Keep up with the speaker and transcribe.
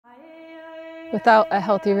Without a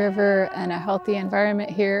healthy river and a healthy environment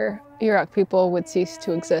here, Yurok people would cease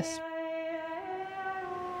to exist.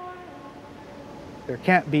 There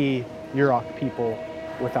can't be Yurok people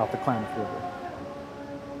without the Klamath River.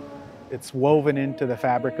 It's woven into the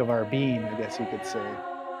fabric of our being, I guess you could say.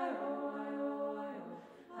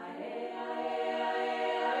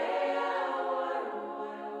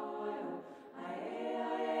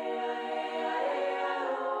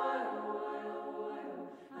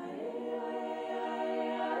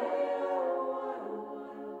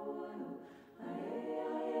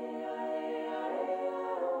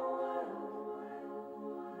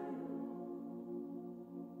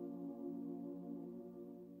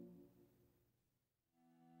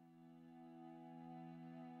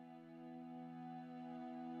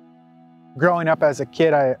 Growing up as a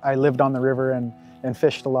kid, I lived on the river and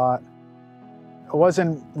fished a lot. It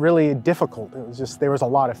wasn't really difficult. It was just, there was a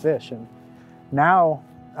lot of fish. And now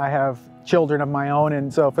I have children of my own.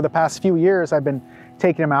 And so for the past few years, I've been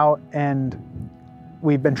taking them out and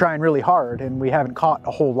we've been trying really hard and we haven't caught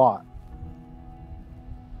a whole lot.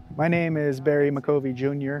 My name is Barry McCovey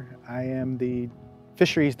Jr. I am the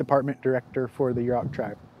Fisheries Department Director for the Yurok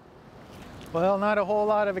tribe. Well, not a whole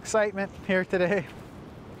lot of excitement here today.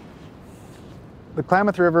 The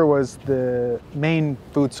Klamath River was the main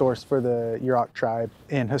food source for the Yurok tribe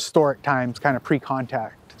in historic times, kind of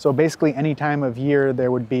pre-contact. So basically any time of year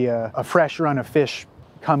there would be a fresh run of fish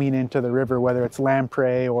coming into the river, whether it's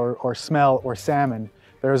lamprey or smelt or salmon.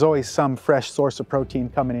 There was always some fresh source of protein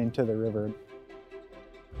coming into the river.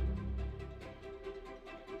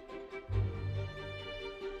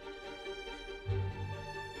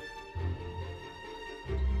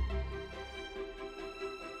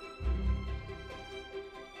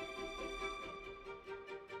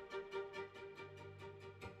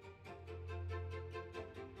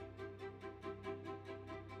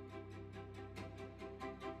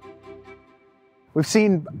 We've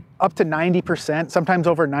seen up to 90%, sometimes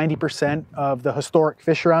over 90% of the historic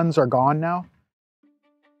fish runs are gone now.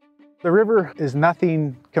 The river is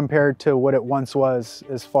nothing compared to what it once was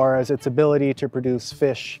as far as its ability to produce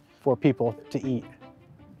fish for people to eat.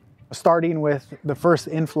 Starting with the first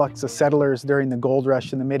influx of settlers during the gold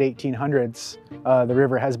rush in the mid-1800s, the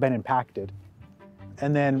river has been impacted.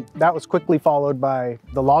 And then that was quickly followed by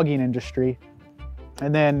the logging industry.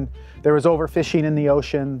 And then there was overfishing in the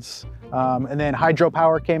oceans. And then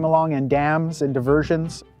hydropower came along and dams and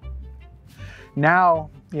diversions. Now,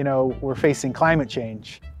 we're facing climate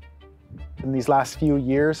change. In these last few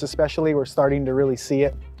years especially, we're starting to really see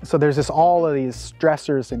it. So there's all of these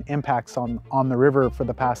stressors and impacts on the river for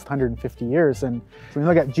the past 150 years. And when you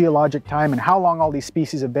look at geologic time and how long all these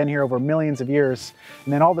species have been here over millions of years,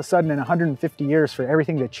 and then all of a sudden in 150 years for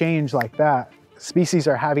everything to change like that, species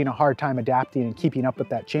are having a hard time adapting and keeping up with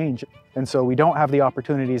that change. And so we don't have the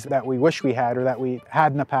opportunities that we wish we had or that we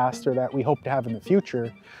had in the past or that we hope to have in the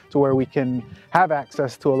future, to where we can have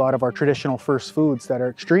access to a lot of our traditional first foods that are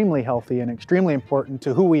extremely healthy and extremely important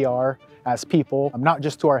to who we are as people, not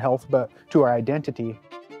just to our health, but to our identity.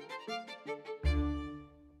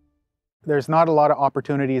 There's not a lot of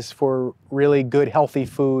opportunities for really good, healthy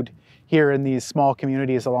food here in these small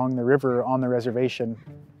communities along the river on the reservation.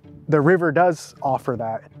 The river does offer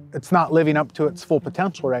that. It's not living up to its full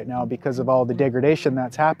potential right now because of all the degradation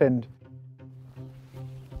that's happened.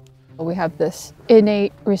 We have this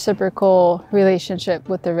innate reciprocal relationship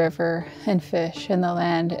with the river and fish and the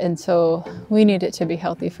land, and so we need it to be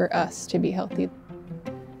healthy for us to be healthy.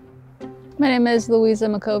 My name is Louisa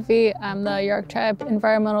McCovey. I'm the Yurok Tribe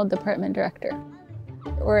Environmental Department Director.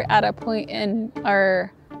 We're at a point in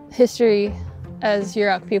our history as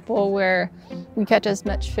Yurok people where we catch as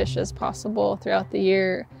much fish as possible throughout the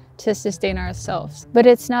year to sustain ourselves, but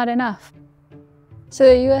it's not enough. So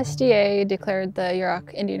the USDA declared the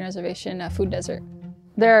Yurok Indian Reservation a food desert.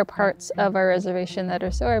 There are parts of our reservation that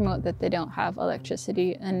are so remote that they don't have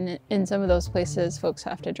electricity, and in some of those places folks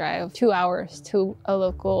have to drive 2 hours to a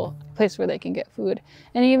local place where they can get food.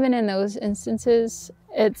 And even in those instances,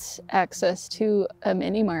 it's access to a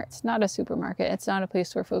mini mart. It's not a supermarket. It's not a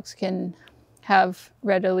place where folks can have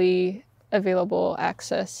readily available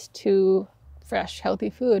access to fresh, healthy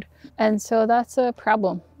food. And so that's a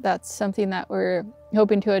problem. That's something that we're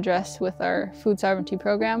hoping to address with our food sovereignty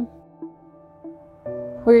program.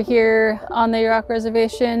 We're here on the Yurok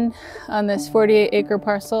Reservation on this 48-acre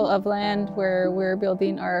parcel of land where we're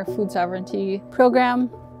building our food sovereignty program.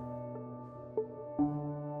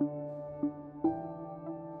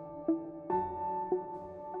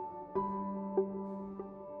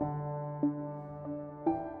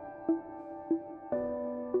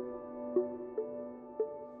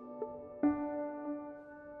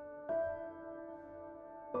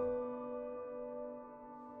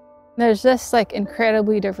 There's this like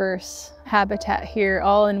incredibly diverse habitat here,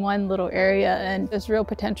 all in one little area, and there's real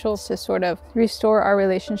potential to sort of restore our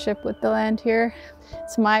relationship with the land here.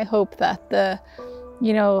 It's my hope that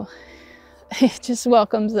it just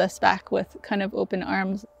welcomes us back with kind of open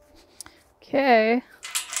arms. Okay,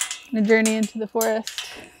 a journey into the forest.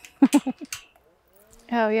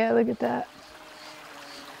 Oh yeah, look at that.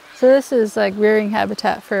 So this is like rearing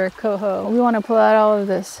habitat for coho. We want to pull out all of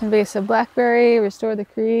this invasive blackberry, restore the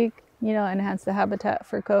creek, enhance the habitat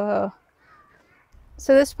for coho.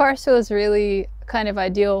 So this parcel is really kind of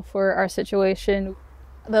ideal for our situation.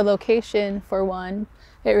 The location, for one,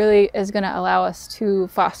 it really is going to allow us to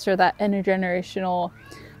foster that intergenerational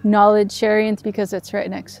knowledge sharing because it's right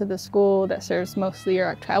next to the school that serves mostly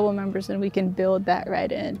Yurok tribal members, and we can build that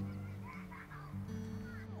right in.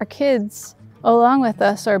 Our kids, along with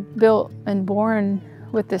us, are built and born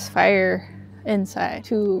with this fire inside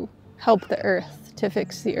to help the earth, to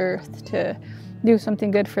fix the earth, to do something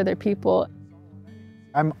good for their people.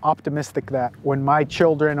 I'm optimistic that when my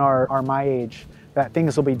children are my age, that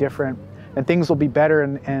things will be different and things will be better,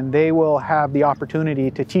 and they will have the opportunity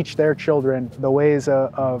to teach their children the ways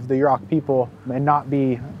of the Yurok people and not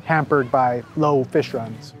be hampered by low fish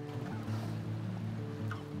runs.